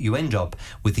end up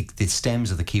with the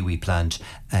stems of the kiwi plant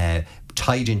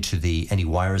tied into any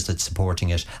wires that's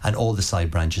supporting it, and all the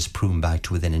side branches prune back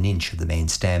to within an inch of the main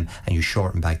stem, and you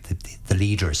shorten back the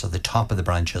leaders, or the top of the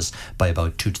branches, by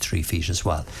about 2 to 3 feet as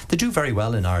well. They do very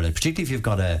well in Ireland, particularly if you've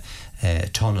got a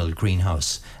tunnel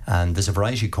greenhouse. And there's a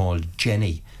variety called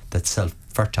Jenny that's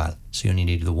self-fertile, so you only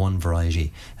need the one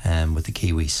variety with the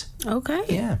kiwis. Okay.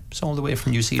 Yeah, it's all the way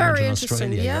from New Zealand and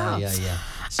Australia. Yeah.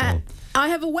 So I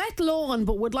have a wet lawn,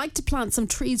 but would like to plant some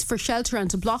trees for shelter and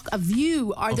to block a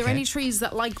view. Are there any trees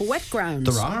that like wet ground?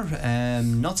 There are,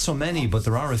 not so many, but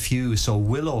there are a few. So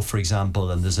willow, for example,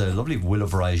 and there's a lovely willow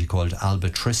variety called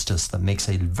Alba tristis that makes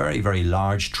a very, very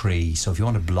large tree. So if you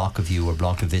want to block a view or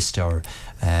block a vista or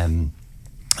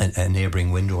a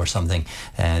neighbouring window or something,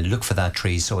 look for that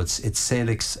tree. So it's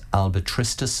Salix alba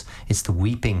tristis. It's the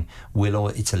weeping willow.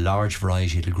 It's a large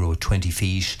variety. It'll grow 20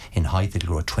 feet in height. It'll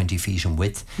grow 20 feet in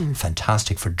width.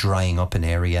 Fantastic for drying up an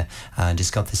area, and it's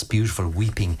got this beautiful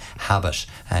weeping habit.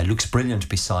 It looks brilliant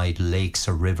beside lakes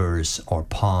or rivers or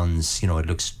ponds. It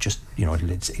looks just,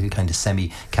 it'll kind of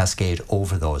semi-cascade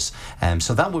over those.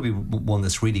 So that would be one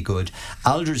that's really good.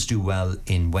 Alders do well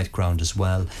in wet ground as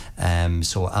well.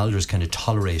 So alders kind of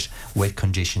tolerate wet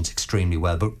conditions extremely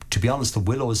well. But to be honest, the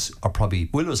willows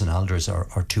and alders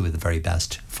are two of the very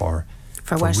best for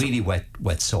really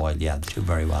wet soil. Yeah, they do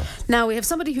very well. Now we have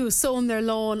somebody who has sown their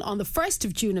lawn on the 1st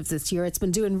of June of this year. It's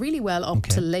been doing really well up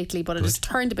to lately, but it has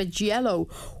turned a bit yellow.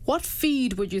 What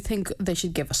feed would you think they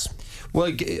should give us?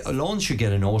 Well, lawns should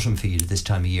get an autumn feed at this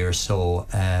time of year, so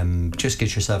just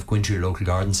go into your local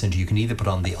garden centre. You can either put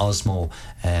on the Osmo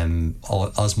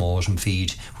autumn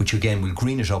feed, which again will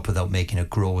green it up without making it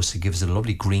grow, so it gives it a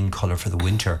lovely green colour for the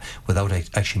winter without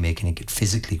actually making it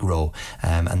physically grow,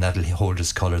 and that'll hold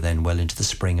its colour then well into the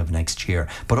spring of next year.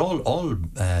 But all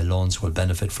lawns will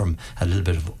benefit from a little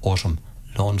bit of autumn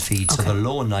lawn feed. So they're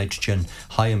low in nitrogen,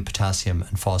 high in potassium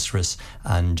and phosphorus,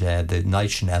 and the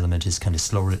nitrogen element is kind of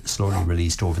slowly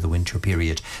released over the winter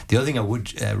period. The other thing I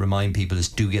would remind people is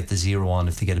do get the zero on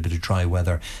if they get a bit of dry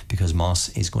weather, because moss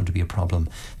is going to be a problem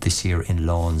this year in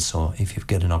lawns. So if you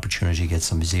get an opportunity, get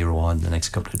some zero on the next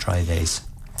couple of dry days.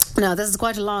 Now, this is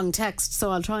quite a long text, so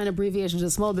I'll try and abbreviate it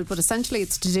a small bit, but essentially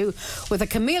it's to do with a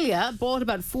camellia bought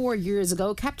about 4 years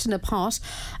ago, kept in a pot,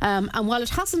 and while it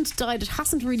hasn't died, it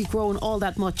hasn't really grown all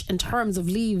that much in terms of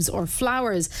leaves or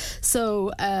flowers.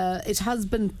 So it has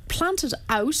been planted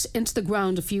out into the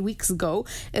ground a few weeks ago.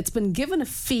 It's been given a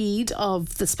feed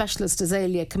of the specialist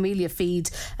azalea camellia feed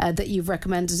that you've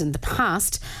recommended in the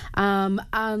past,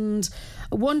 and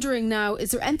wondering now,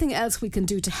 is there anything else we can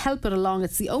do to help it along?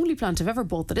 It's the only plant I've ever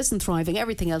bought that isn't thriving.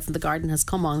 Everything else in the garden has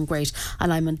come on great,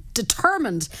 and I'm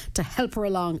determined to help her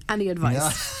along. Any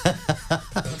advice?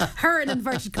 Her in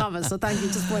inverted commas, so thank you,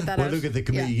 just point that out. Well, look at the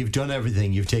camellia. You've done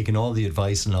everything. You've taken all the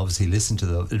advice and obviously listened to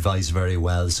the advice very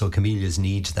well. So camellias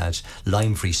need that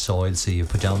lime-free soil, so you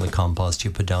put down the compost,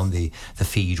 you put down the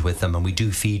feed with them, and we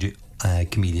do feed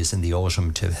camellias in the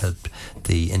autumn to help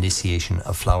the initiation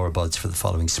of flower buds for the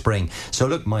following spring. So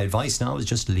look, my advice now is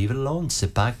just leave it alone,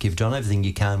 sit back. You've done everything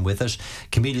you can with it.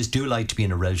 Camellias do like to be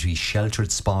in a relatively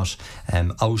sheltered spot,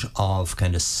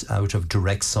 out of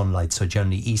direct sunlight, so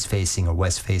generally east facing or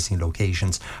west facing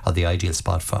locations are the ideal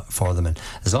spot for them, and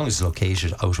as long as it's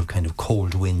located out of kind of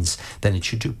cold winds, then it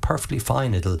should do perfectly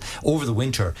fine. Over the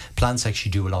winter, plants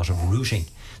actually do a lot of rooting.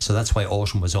 So that's why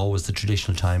autumn was always the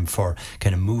traditional time for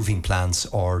kind of moving plants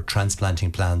or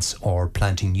transplanting plants or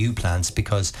planting new plants,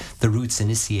 because the roots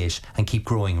initiate and keep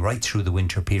growing right through the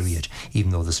winter period,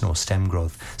 even though there's no stem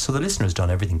growth. So the listener's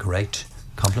done everything correct.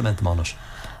 Compliment them on it.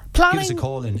 Planning Give us a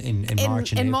call in March and in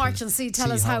April. March and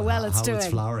tell us how well it's doing. It's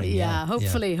flowering. Yeah,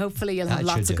 hopefully you'll have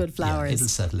lots of good flowers. Yeah, it'll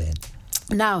settle in.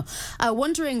 Now,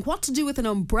 wondering what to do with an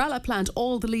umbrella plant.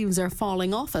 All the leaves are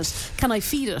falling off it. Can I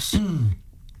feed it?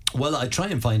 Well, I try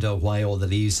and find out why all the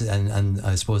leaves, and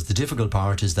I suppose the difficult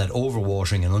part is that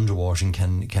overwatering and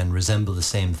underwatering can resemble the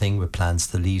same thing with plants.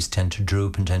 The leaves tend to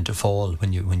droop and tend to fall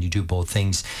when you do both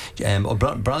things.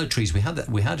 Umbrella trees, we had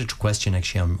a question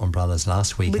actually on umbrellas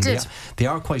last week. We did. They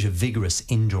are quite a vigorous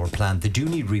indoor plant. They do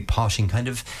need repotting kind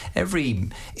of every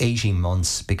 18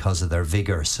 months because of their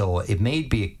vigour. So it may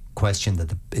be a question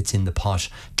that it's in the pot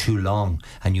too long,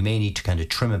 and you may need to kind of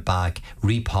trim it back,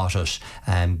 repot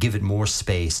it, give it more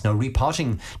space. Now,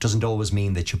 repotting doesn't always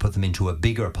mean that you put them into a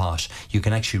bigger pot. You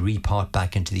can actually repot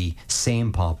back into the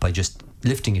same pot by just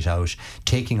lifting it out,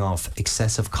 taking off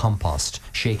excessive compost,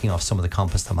 shaking off some of the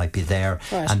compost that might be there,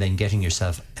 right, and then getting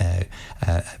yourself a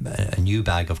new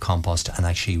bag of compost and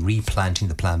actually replanting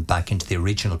the plant back into the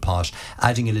original pot.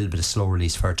 Adding a little bit of slow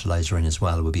release fertilizer in as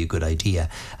well would be a good idea.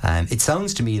 It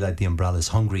sounds to me like the umbrella is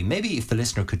hungry. Maybe if the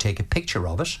listener could take a picture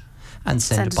of it and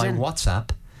send it by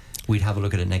WhatsApp, we'd have a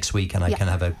look at it next week, and I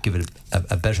can give it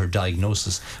a better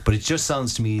diagnosis. But it just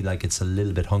sounds to me like it's a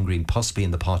little bit hungry and possibly in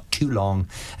the pot too long.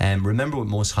 Remember, with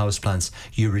most houseplants,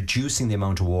 you're reducing the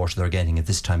amount of water they're getting at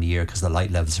this time of year because the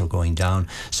light levels are going down.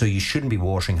 So you shouldn't be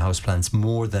watering houseplants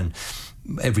more than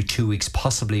every 2 weeks,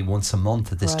 possibly once a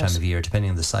month at this time of year,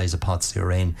 depending on the size of pots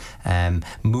they're in.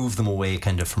 Move them away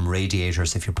kind of from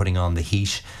radiators if you're putting on the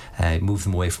heat. Move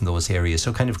them away from those areas.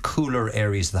 So kind of cooler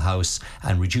areas of the house,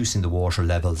 and reducing the water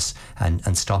levels,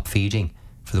 and stop feeding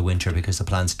for the winter, because the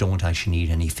plants don't actually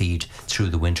need any feed through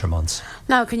the winter months.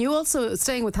 Now, can you also,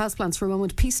 staying with houseplants for a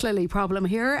moment, peace lily problem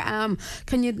here,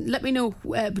 can you let me know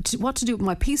what to do with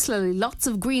my peace lily? Lots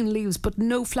of green leaves but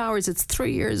no flowers. It's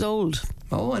 3 years old.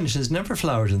 Oh, and it has never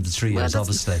flowered in the 3 years,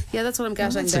 obviously. Yeah, that's what I'm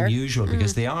getting that's there. That's unusual,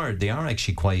 because they are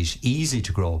actually quite easy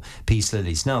to grow, peace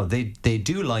lilies. Now, they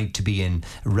do like to be in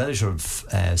relative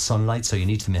sunlight, so you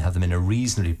need to have them in a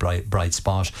reasonably bright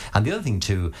spot. And the other thing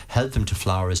to help them to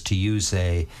flower is to use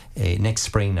a next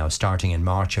spring, now starting in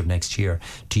March of next year,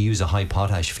 to use a high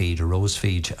potash feed, a rose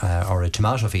feed, or a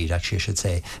tomato feed, actually I should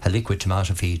say. A liquid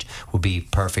tomato feed would be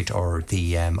perfect, or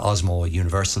the Osmo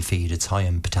Universal feed. It's high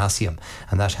in potassium,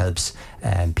 and that helps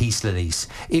peace lilies.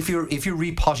 If you're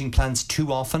repotting plants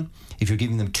too often, if you're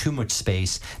giving them too much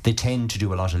space, they tend to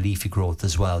do a lot of leafy growth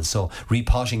as well. So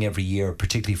repotting every year,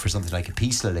 particularly for something like a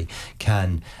peace lily,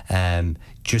 can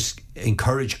just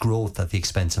encourage growth at the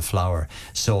expense of flower.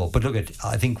 So, but look,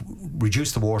 I think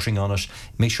reduce the watering on it,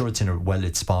 make sure it's in a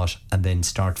well-lit spot, and then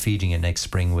start feeding it next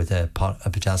spring with a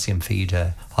potassium feed,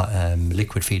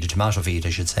 liquid feed, a tomato feed, I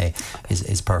should say,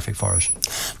 is perfect for it.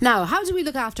 Now, how do we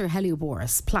look after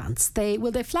Helioborus plants?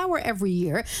 Will they flower every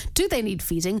year? Do they need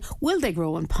feeding? Will they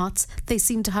grow in pots? They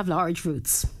seem to have large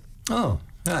roots. Oh,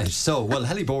 right. So, well,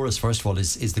 Helioborus, first of all,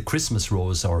 is the Christmas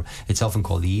rose, or it's often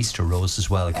called the Easter rose as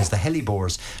well, because the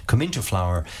Helioborus come into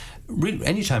flower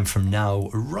anytime from now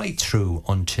right through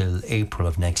until April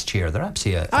of next year. They're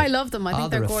absolutely I love them. I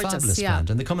think they're gorgeous. Fabulous plant,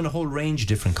 and they come in a whole range of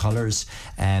different colours,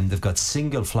 and they've got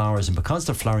single flowers, and because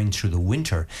they're flowering through the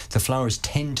winter, the flowers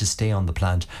tend to stay on the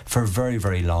plant for a very,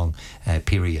 very long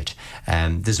period.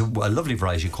 There's a lovely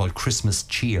variety called Christmas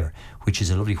Cheer, which is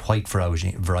a lovely white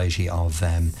variety of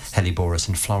Helioborus,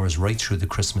 and flowers right through the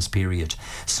Christmas period.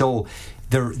 So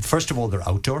first of all, they're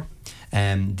outdoor.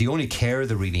 The only care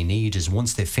they really need is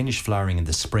once they finish flowering in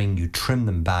the spring, you trim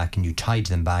them back and you tidy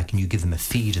them back and you give them a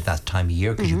feed at that time of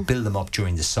year, because you build them up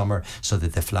during the summer so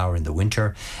that they flower in the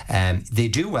winter. They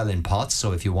do well in pots,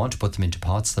 so if you want to put them into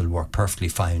pots, they'll work perfectly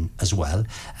fine as well.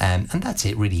 And that's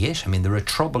really it. I mean, they're a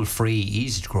trouble-free,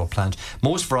 easy to grow plant.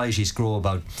 Most varieties grow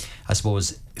about, I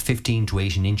suppose, 15 to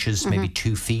 18 inches, maybe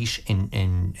 2 feet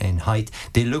in height.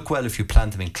 They look well if you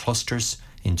plant them in clusters,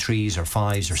 in 3s or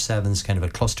 5s or 7s, kind of a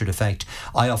clustered effect.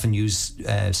 I often use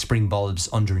spring bulbs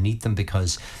underneath them,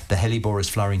 because the Helioborus is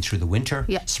flowering through the winter,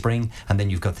 spring, and then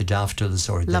you've got the daffodils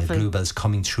or the bluebells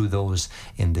coming through those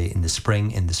in the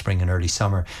spring and early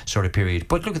summer sort of period.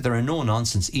 But look, they're a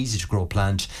no-nonsense, easy to grow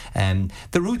plant.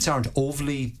 The roots aren't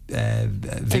overly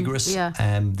vigorous.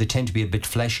 They tend to be a bit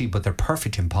fleshy, but they're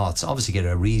perfect in pots. Obviously, get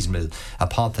a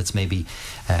pot that's maybe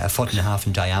 1.5 foot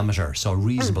in diameter, so a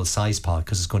reasonable size pot,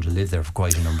 because it's going to live there for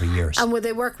quite a number of years. And would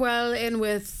they work well in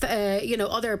with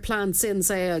other plants in,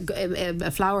 say, a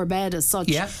flower bed as such?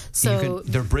 Yeah, so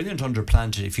they're brilliant under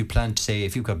planted. If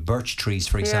you've got birch trees,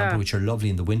 for example, which are lovely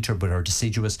in the winter but are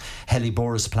deciduous,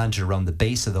 Helioborus planted around the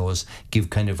base of those give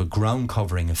kind of a ground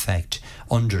covering effect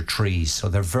under trees. So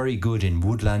they're very good in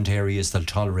woodland areas. They'll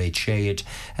tolerate shade,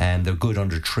 and they're good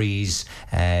under trees.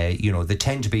 They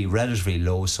tend to be relatively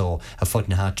low, so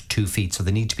 1.5 to 2 feet. So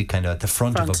they need to be kind of at the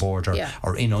front of a border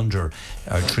or in under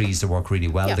are trees that work really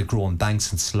well. Yeah. They grow on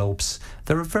banks and slopes.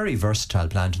 They're a very versatile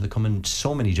plant, and they come in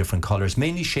so many different colours,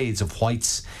 mainly shades of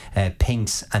whites,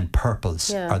 pinks and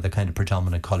purples are the kind of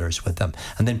predominant colours with them.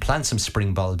 And then plant some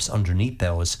spring bulbs underneath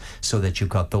those so that you've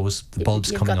got those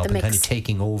bulbs coming up and kind of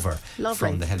taking over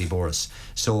from the Helleborus.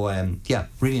 So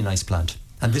really nice plant.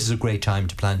 And this is a great time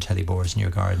to plant Helleborus in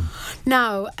your garden.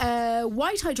 Now,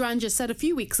 white hydrangea said a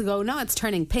few weeks ago, now it's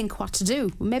turning pink. What to do?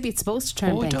 Maybe it's supposed to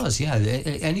turn pink. Oh, it does, yeah.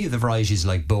 Any of the varieties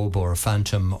like Bobo or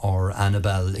Phantom or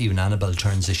Annabelle, even Annabelle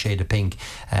turns a shade of pink.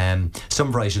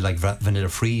 Some varieties like Vanilla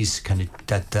Freeze, kind of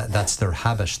that's their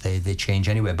habit. They change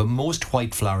anyway. But most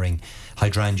white flowering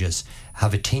hydrangeas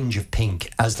have a tinge of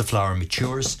pink as the flower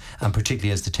matures, and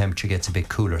particularly as the temperature gets a bit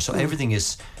cooler. So everything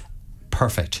is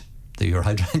perfect. Your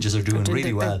hydrangeas are doing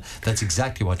really well. That's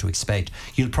exactly what to expect.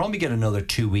 You'll probably get another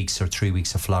 2 weeks or 3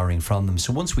 weeks of flowering from them.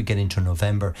 So once we get into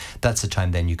November, that's the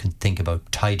time then you can think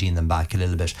about tidying them back a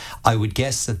little bit. I would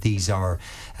guess that these are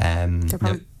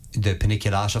the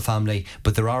Paniculata family,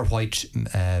 but there are white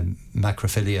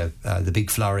Macrophylla, the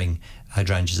big flowering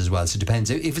hydrangeas as well. So it depends.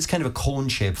 If it's kind of a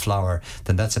cone-shaped flower,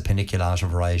 then that's a Paniculata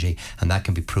variety, and that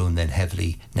can be pruned then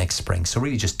heavily next spring. So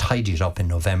really just tidy it up in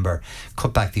November,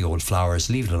 cut back the old flowers,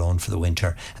 leave it alone for the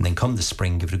winter, and then come the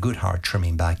spring, give it a good hard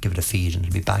trimming back, give it a feed, and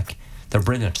it'll be back. They're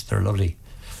brilliant. They're lovely.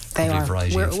 They are.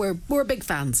 We're big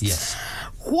fans. Yes.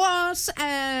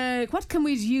 What can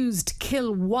we use to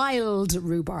kill wild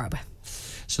rhubarb?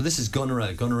 So this is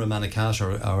Gunnera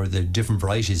manicata, or the different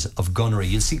varieties of Gunnera.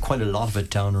 You'll see quite a lot of it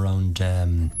down around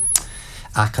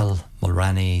Achill,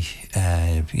 Mulranny,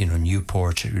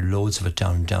 Newport, loads of it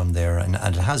down there, and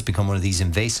it has become one of these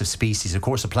invasive species. Of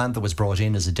course, a plant that was brought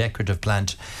in as a decorative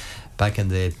plant back in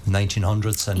the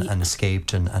 1900s and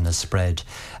escaped and has spread.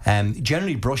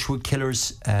 Generally brushwood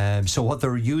killers. So what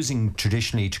they're using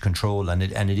traditionally to control,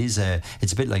 it's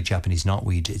a bit like Japanese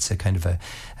knotweed. It's a kind of a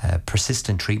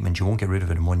persistent treatment. You won't get rid of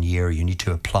it in 1 year. You need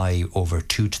to apply over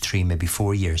 2 to 3, maybe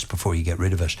 4 years before you get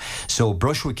rid of it. So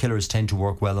brushwood killers tend to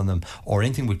work well on them, or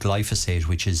anything with glyphosate,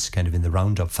 which is kind of in the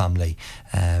Roundup family,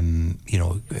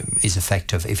 is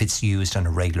effective if it's used on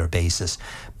a regular basis.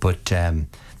 But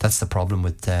that's the problem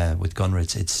with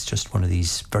Gunnera. It's just one of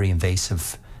these very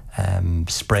invasive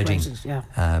spreading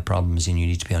problems, and you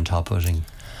need to be on top of it and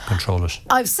control it.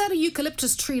 I've set a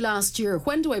eucalyptus tree last year.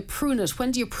 When do I prune it?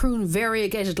 When do you prune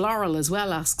variegated laurel as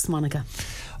well, asks Monica.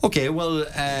 Okay, well,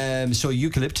 so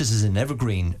eucalyptus is an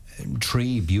evergreen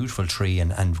tree, beautiful tree,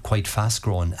 and quite fast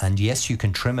growing. And yes, you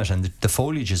can trim it, and the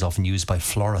foliage is often used by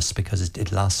florists because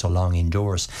it lasts so long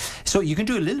indoors. So you can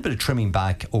do a little bit of trimming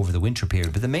back over the winter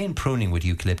period, but the main pruning with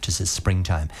eucalyptus is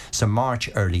springtime. So March,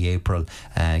 early April,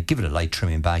 give it a light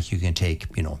trimming back. You can take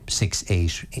 6,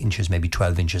 8 inches, maybe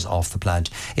 12 inches off the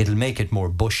plant. It'll make it more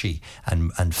bushy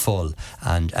and full,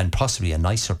 and possibly a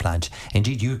nicer plant.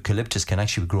 Indeed, eucalyptus can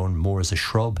actually be grown more as a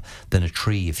shrub than a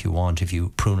tree if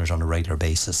you prune it on a regular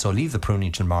basis. So leave the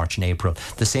pruning till March and April.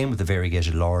 The same with the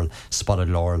variegated laurel, spotted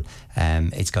laurel.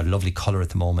 It's got a lovely colour at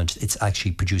the moment. It's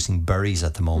actually producing berries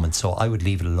at the moment. So I would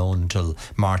leave it alone until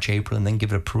March, April, and then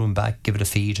give it a prune back, give it a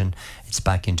feed, and it's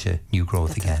back into new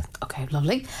growth again. Okay,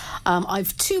 lovely.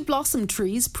 I've 2 blossom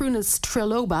trees, Prunus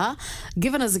triloba,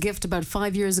 given as a gift about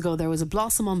 5 years ago. There was a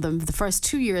blossom on them the first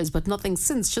 2 years, but nothing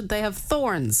since. Should they have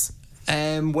thorns?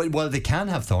 Well, they can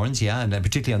have thorns, yeah, and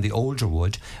particularly on the older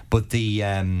wood. But the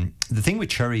thing with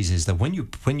cherries is that when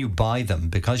you buy them,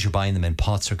 because you're buying them in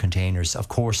pots or containers, of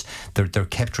course they're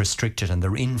kept restricted and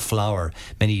they're in flower.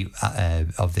 Many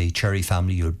of the cherry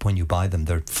family, when you buy them,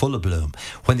 they're full of bloom.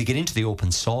 When they get into the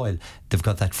open soil, they've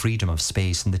got that freedom of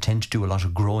space, and they tend to do a lot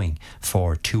of growing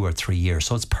for 2 or 3 years.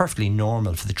 So it's perfectly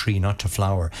normal for the tree not to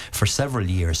flower for several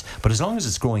years. But as long as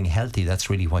it's growing healthy, that's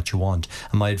really what you want.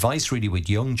 And my advice really with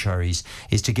young cherries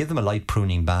is to give them a light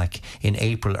pruning back in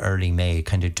April, early May,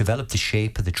 kind of develop the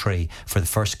shape of the tree for the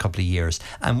first couple of years.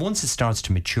 And once it starts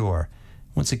to mature,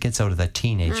 once it gets out of that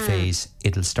teenage phase,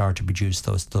 it'll start to produce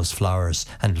those flowers,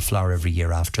 and it'll flower every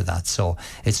year after that. So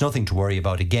it's nothing to worry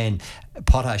about. Again,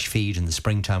 potash feed in the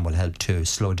springtime will help to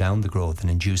slow down the growth and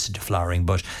induce it to flowering,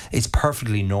 but it's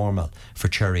perfectly normal for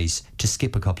cherries to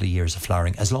skip a couple of years of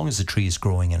flowering as long as the tree is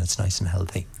growing and it's nice and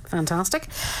healthy. Fantastic.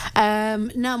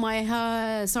 Now my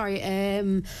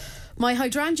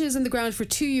hydrangea is in the ground for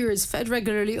 2 years, fed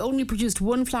regularly, only produced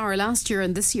 1 flower last year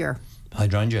and this year.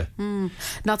 Hydrangea.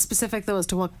 Not specific though as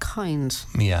to what kind.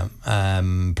 Yeah,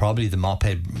 probably the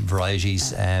mophead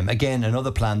varieties. Again,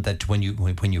 another plant that when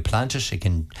you plant it, it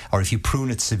can, or if you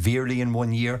prune it severely in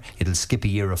 1 year, it'll skip a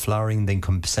year of flowering, then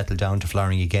come settle down to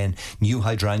flowering again. New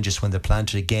hydrangeas, when they're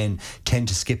planted again, tend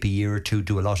to skip a year or two,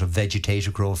 do a lot of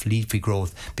vegetative growth, leafy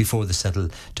growth before they settle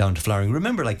down to flowering.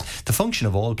 Remember, like, the function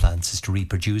of all plants is to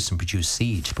reproduce and produce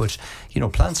seed, but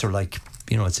plants are like,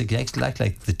 it's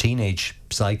like the teenage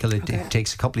cycle. It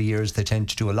takes a couple of years. They tend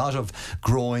to do a lot of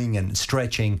growing and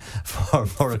stretching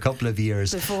for a couple of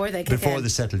years before they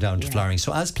settle down to flowering.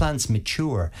 So as plants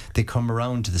mature, they come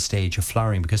around to the stage of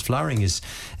flowering, because flowering is,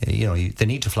 they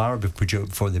need to flower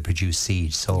before they produce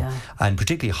seed. So, and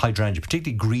particularly hydrangea,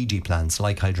 particularly greedy plants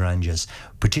like hydrangeas,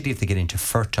 particularly if they get into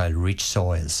fertile, rich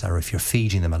soils, or if you're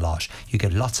feeding them a lot, you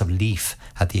get lots of leaf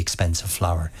at the expense of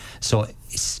flower. So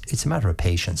it's a matter of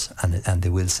patience, and they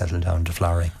will settle down to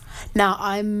flowering. Now,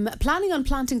 I'm planning on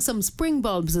planting some spring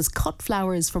bulbs as cut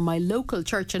flowers for my local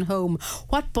church and home.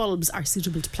 What bulbs are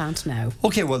suitable to plant now?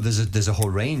 Okay, well, there's a whole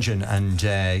range, and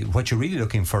what you're really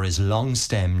looking for is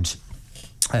long-stemmed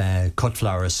cut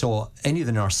flowers. So any of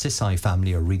the Narcissi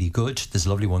family are really good. There's a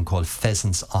lovely one called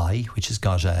Pheasant's Eye, which has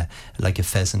got like a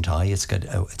pheasant eye. It's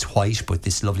white, but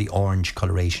this lovely orange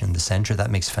coloration in the centre.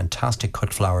 That makes fantastic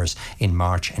cut flowers in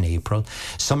March and April.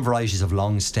 Some varieties of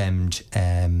long-stemmed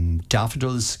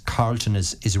daffodils. Carlton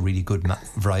is a really good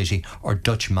variety, or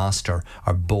Dutch Master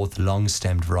are both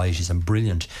long-stemmed varieties and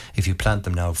brilliant if you plant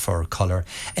them now for colour.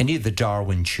 Any of the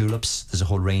Darwin tulips, there's a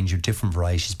whole range of different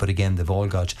varieties, but again, they've all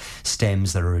got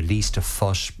stems that are at least a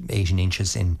foot, 18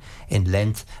 inches in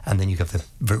length, and then you have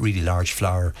the really large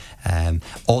flower.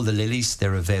 All the lilies,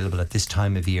 they're available at this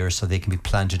time of year, so they can be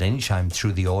planted anytime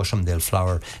through the autumn. They'll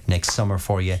flower next summer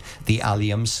for you. The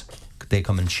alliums, they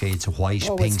come in shades of white,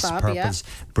 pinks, purples,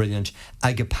 brilliant.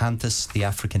 Agapanthus, the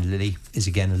African lily, is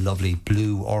again a lovely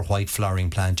blue or white flowering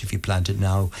plant if you plant it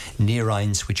now.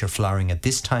 Nereines, which are flowering at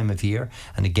this time of year,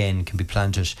 and again can be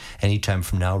planted any time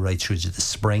from now right through to the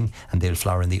spring, and they'll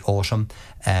flower in the autumn.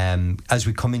 As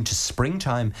we come into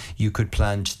springtime, you could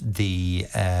plant the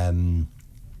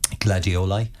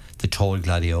gladioli, the tall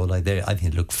gladioli. I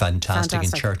think they look fantastic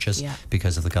in churches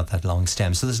because they've got that long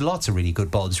stem. So there's lots of really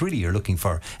good bulbs. Really, you're looking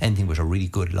for anything with a really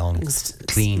good long,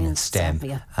 clean stem.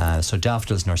 So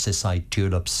daffodils, narcissi,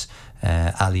 tulips,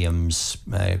 alliums,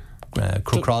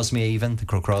 crocosmia, even the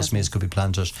crocosmias could be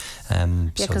planted.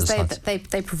 Because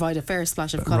they provide a fair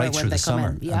splash of colour right when they come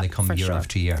in. And they come year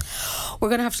after year. We're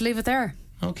going to have to leave it there.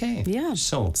 Okay. Yeah.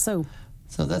 So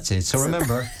that's it. So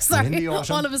remember, sorry, in the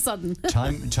autumn, all of a sudden,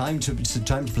 time to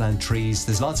plant trees.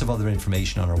 There's lots of other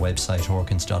information on our website,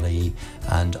 orkins.ie,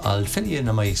 and I'll fill you in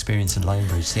on my experience in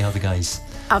Lionbridge. See how the guys.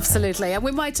 Absolutely, and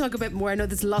we might talk a bit more. I know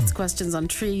there's lots of questions on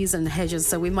trees and hedges,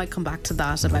 so we might come back to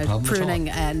that about pruning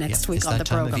next week on the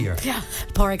programme. Yeah,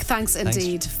 Pádraig, thanks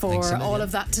indeed for all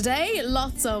of that today.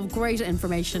 Lots of great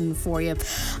information for you.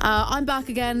 I'm back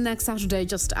again next Saturday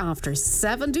just after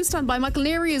 7. Do stand by. Michael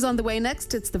Neary is on the way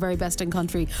next. It's the very best in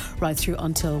country right through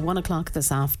until 1 o'clock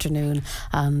this afternoon,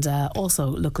 and also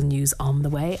local news on the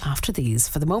way after these.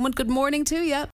 For the moment, good morning to you.